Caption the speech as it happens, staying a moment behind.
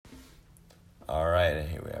All right, and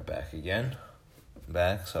here we are back again.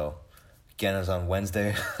 So again, as on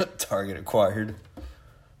Wednesday, target acquired.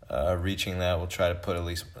 Reaching that, we'll try to put at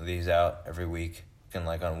least one of these out every week. And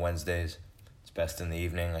like on Wednesdays, it's best in the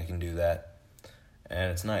evening. I can do that, and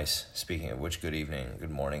it's nice. Speaking of which, good evening,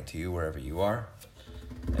 good morning to you wherever you are.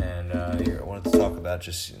 And here I wanted to talk about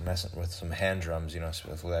just messing with some hand drums.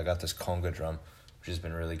 Specifically I got this conga drum, which has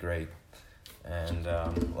been really great, and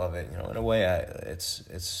love it. In a way,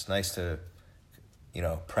 it's nice to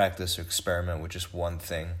practice or experiment with just one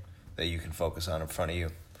thing that you can focus on in front of you.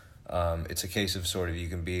 It's a case of sort of you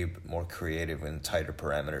can be more creative in tighter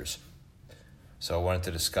parameters. So I wanted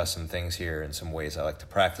to discuss some things here and some ways I like to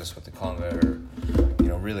practice with the conga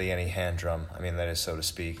or, really any hand drum. I mean, that is, so to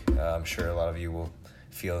speak. I'm sure a lot of you will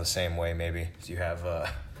feel the same way maybe if you have,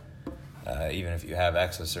 even if you have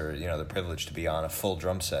access or, the privilege to be on a full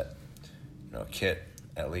drum set, kit,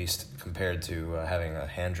 at least compared to having a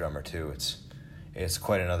hand drum or two. It's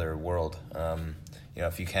quite another world.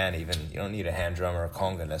 If you can even, you don't need a hand drum or a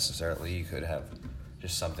conga necessarily. You could have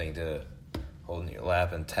just something to hold in your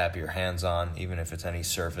lap and tap your hands on, even if it's any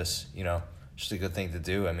surface, just a good thing to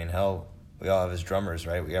do. I mean, hell, we all have as drummers,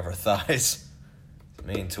 right? We have our thighs. It's the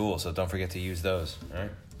main tool, so don't forget to use those, right?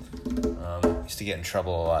 Used to get in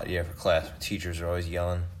trouble a lot, for class. Teachers are always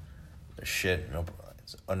yelling their shit.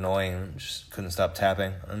 It's annoying. Just couldn't stop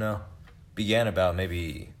tapping. I don't know. Began about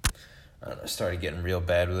maybe... started getting real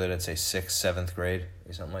bad with it, I'd say 6th, 7th grade,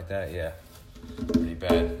 or something like that, yeah. Pretty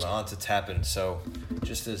bad. Well, on to tapping, so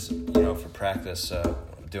just as, for practice, what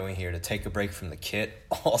I'm doing here, to take a break from the kit,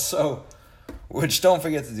 also, which don't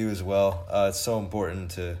forget to do as well. It's so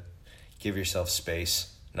important to give yourself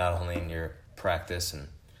space, not only in your practice and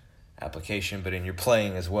application, but in your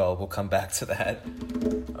playing as well. We'll come back to that,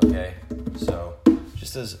 okay? So,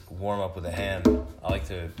 just as warm up with a hand, I like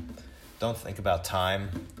to... Don't think about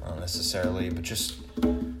time necessarily, but just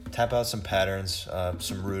tap out some patterns,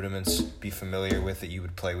 some rudiments, be familiar with that you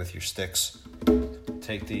would play with your sticks.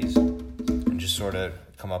 Take these and just sort of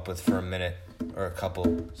come up with for a minute or a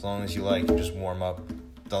couple, as long as you like, and just warm up.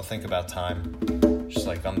 Don't think about time, just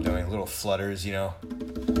like I'm doing, little flutters,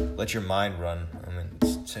 Let your mind run. I mean,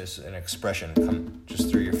 it's just an expression, come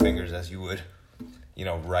just through your fingers as you would,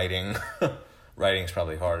 writing. Writing's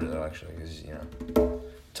probably harder though, actually, because,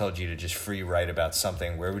 told you to just free write about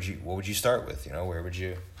something, what would you start with? Where would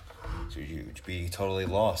you be totally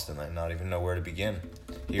lost and like not even know where to begin?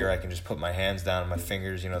 Here I can just put my hands down and my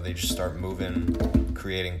fingers, they just start moving,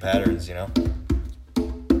 creating patterns, The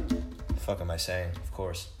fuck am I saying? Of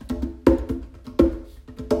course.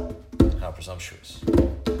 How presumptuous.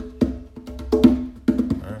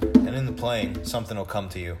 And in the playing, something will come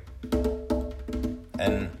to you.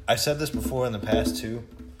 And I've said this before in the past too.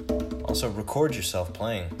 Also, record yourself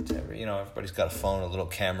playing. Everybody's got a phone, a little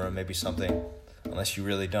camera, maybe something. Unless you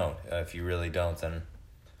really don't. If you really don't, then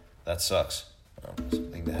that sucks.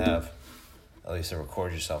 Something to have. At least to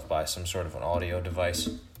record yourself by some sort of an audio device.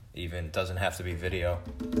 Even doesn't have to be video.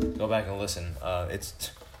 Go back and listen.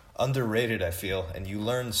 It's underrated, I feel, and you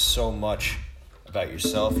learn so much about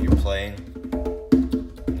yourself, your playing.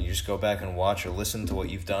 And you just go back and watch or listen to what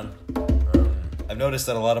you've done. I've noticed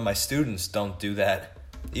that a lot of my students don't do that.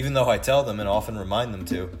 Even though I tell them and often remind them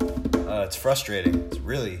to. It's frustrating. It's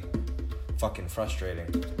really fucking frustrating.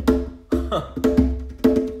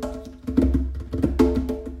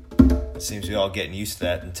 It seems we all getting used to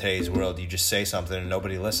that in today's world. You just say something and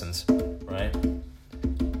nobody listens, right?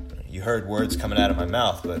 You heard words coming out of my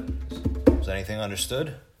mouth, but was anything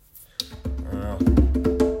understood? I don't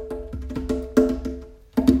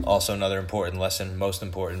know. Also, another important lesson, most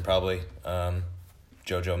important probably,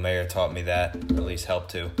 Jojo Mayer taught me that, or at least helped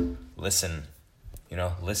to. Listen.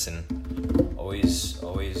 Listen. Always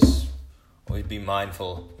be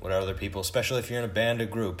mindful what other people, especially if you're in a band or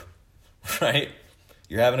group, right?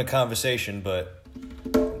 You're having a conversation, but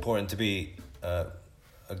important to be a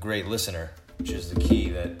great listener, which is the key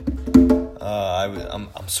that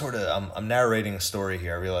I'm narrating a story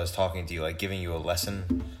here. I realize talking to you, like giving you a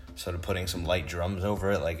lesson, sort of putting some light drums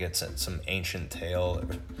over it, like it's some ancient tale,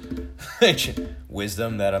 ancient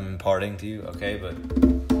wisdom that I'm imparting to you, okay? But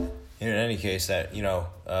in any case, that, and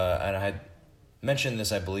I had mentioned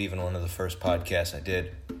this, I believe, in one of the first podcasts I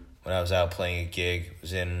did when I was out playing a gig. It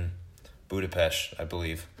was in Budapest, I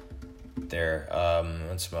believe, there,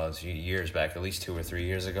 once a few years back, at least 2 or 3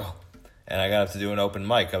 years ago. And I got up to do an open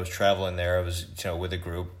mic. I was traveling there. I was, with a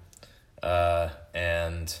group,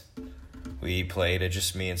 and we played,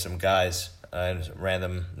 just me and some guys, in a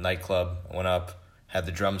random nightclub. I went up, had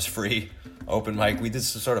the drums free, open mic. We did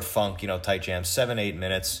some sort of funk, tight jam, 7-8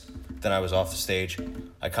 minutes. Then I was off the stage.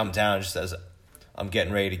 I come down just as I'm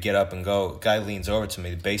getting ready to get up and go. Guy leans over to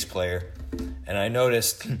me, the bass player, and I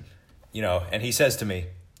noticed, and he says to me,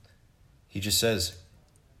 he just says,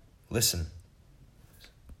 listen.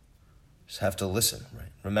 Just have to listen,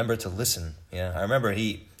 right? Remember to listen. Yeah, I remember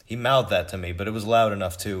he mouthed that to me, but it was loud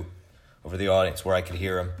enough too, over the audience where I could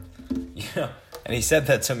hear him. And he said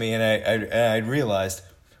that to me, and I realized,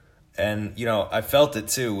 and I felt it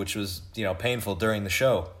too, which was painful during the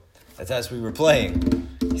show. As we were playing,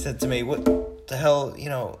 he said to me, "What the hell?"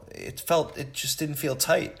 It just didn't feel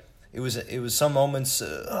tight. It was some moments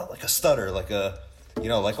like a stutter, like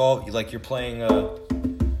like you're playing a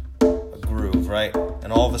groove, right?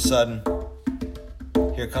 And all of a sudden,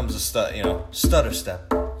 here comes a stutter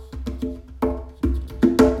step.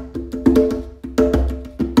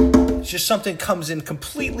 It's just something comes in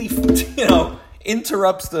completely,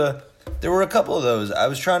 interrupts the. There were a couple of those. I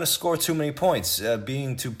was trying to score too many points,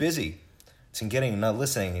 being too busy, not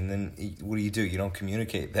listening, and then what do? You don't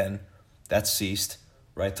communicate. Then that ceased,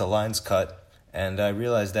 right? The lines cut, and I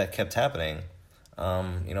realized that kept happening.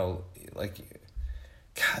 God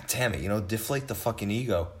damn it, deflate the fucking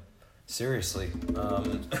ego. Seriously.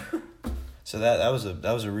 So that was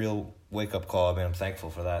a real wake up call. I mean, I'm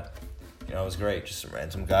thankful for that. It was great. Just a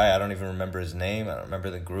random guy. I don't even remember his name. I don't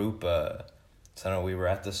remember the group. So I don't know. We were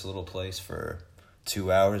at this little place for 2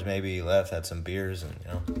 hours. Maybe he left, had some beers, and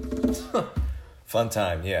fun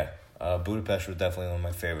time. Yeah. Budapest was definitely one of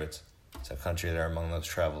my favorites. It's a country there among those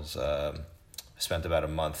travels. I spent about a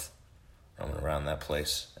month roaming around that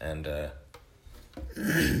place, and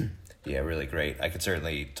yeah, really great. I could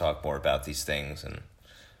certainly talk more about these things, and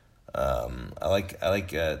I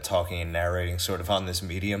like talking and narrating sort of on this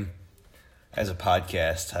medium as a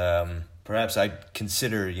podcast. Perhaps I'd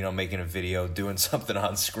consider making a video, doing something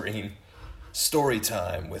on screen, story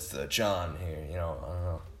time with John here. I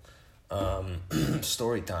don't know,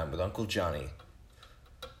 story time with Uncle Johnny.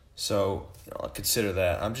 So I'll consider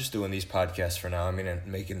that. I'm just doing these podcasts for now. I mean, I'm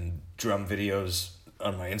making drum videos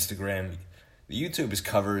on my Instagram. The YouTube is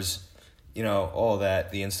covers, all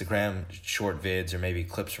that. The Instagram short vids or maybe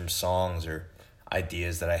clips from songs or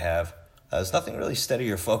ideas that I have. There's nothing really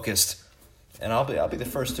steady or focused, and I'll be the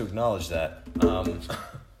first to acknowledge that.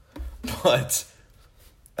 But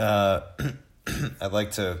I'd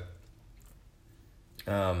like to.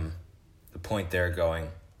 The point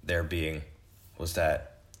there being, was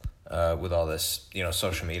that with all this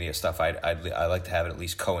social media stuff, I like to have it at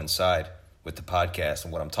least coincide with the podcast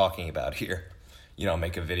and what I'm talking about here.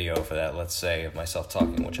 Make a video for that, let's say, of myself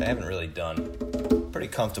talking, which I haven't really done. Pretty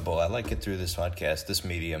comfortable. I like it through this podcast. This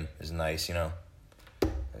medium is nice, I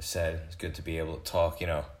said, it's good to be able to talk,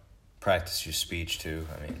 practice your speech too.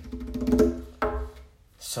 I mean,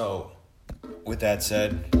 so with that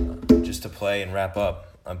said, just to play and wrap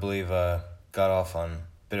up, I believe got off on a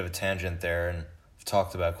bit of a tangent there, and I've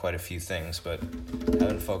talked about quite a few things, but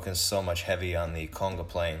haven't focused so much heavy on the conga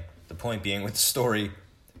playing. The point being with the story,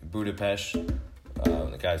 Budapest,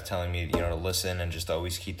 the guy's telling me, to listen and just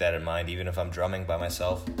always keep that in mind, even if I'm drumming by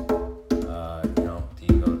myself.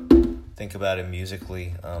 Think about it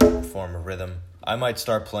musically, form a rhythm. I might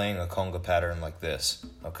start playing a conga pattern like this,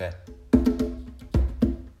 okay?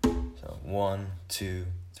 So 1, 2,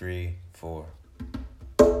 3, 4.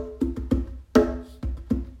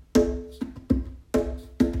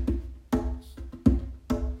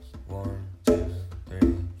 1, 2,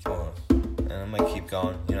 3, 4. And I might keep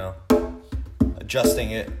going,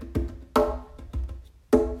 adjusting it.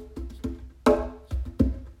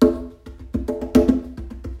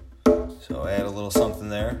 So add a little something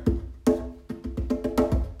there.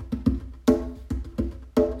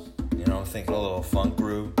 I'm thinking a little funk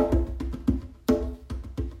groove.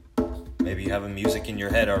 Maybe you have a music in your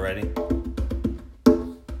head already.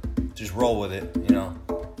 Just roll with it,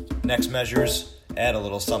 Next measures, add a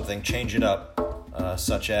little something, change it up,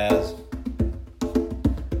 such as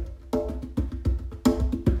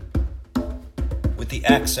with the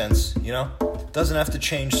accents, doesn't have to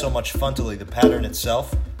change so much fundamentally, the pattern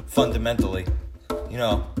itself, fundamentally,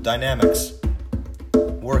 dynamics,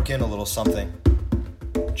 work in a little something,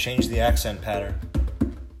 change the accent pattern.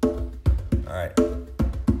 All right,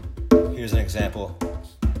 here's an example.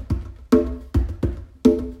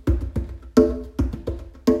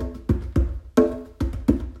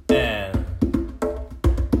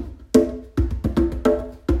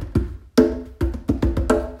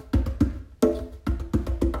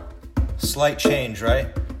 Slight change, right?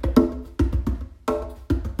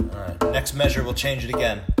 Alright, next measure, we'll change it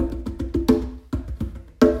again.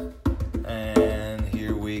 And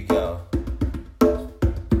here we go.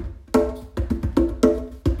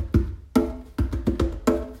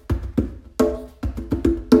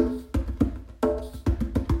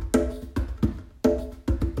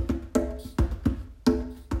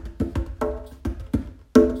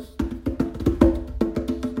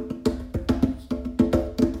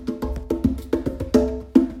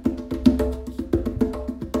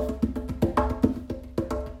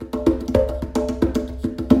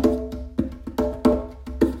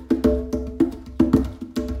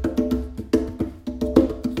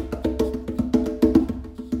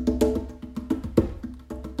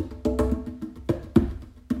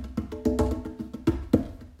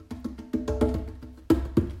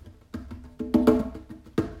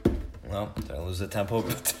 Oh, did I lose the tempo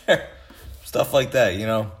there? Stuff like that, you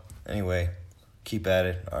know? Anyway, keep at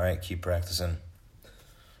it. All right, keep practicing.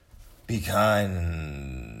 Be kind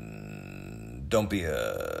and don't be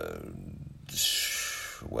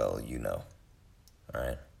well, you know. All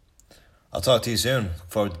right. I'll talk to you soon.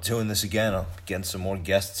 Look forward to doing this again. I'll be getting some more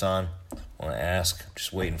guests on. I want to ask.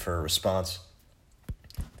 Just waiting for a response.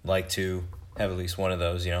 Like to have at least one of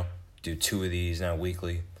those, you know. Do 2 of these now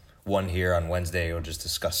weekly. One here on Wednesday. We'll just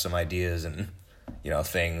discuss some ideas and, you know,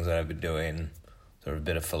 things that I've been doing. Sort of a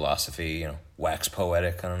bit of philosophy, you know. Wax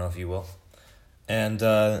poetic, I don't know if you will. And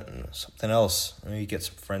something else. Maybe get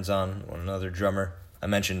some friends on. Another drummer. I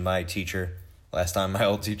mentioned my teacher last time, my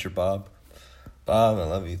old teacher, Bob. Bob, I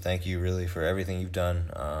love you. Thank you really for everything you've done.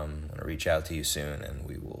 I'm going to reach out to you soon, and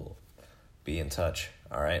we will be in touch.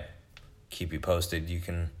 All right? Keep you posted. You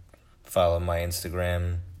can follow my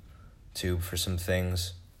Instagram, too, for some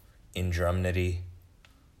things. Indrumnity.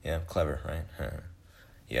 Yeah, clever, right?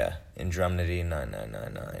 Yeah,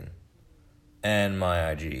 Indrumnity9999. And my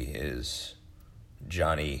IG is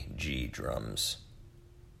Johnny G Drums.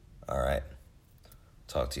 All right.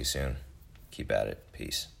 Talk to you soon. Keep at it.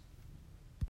 Peace.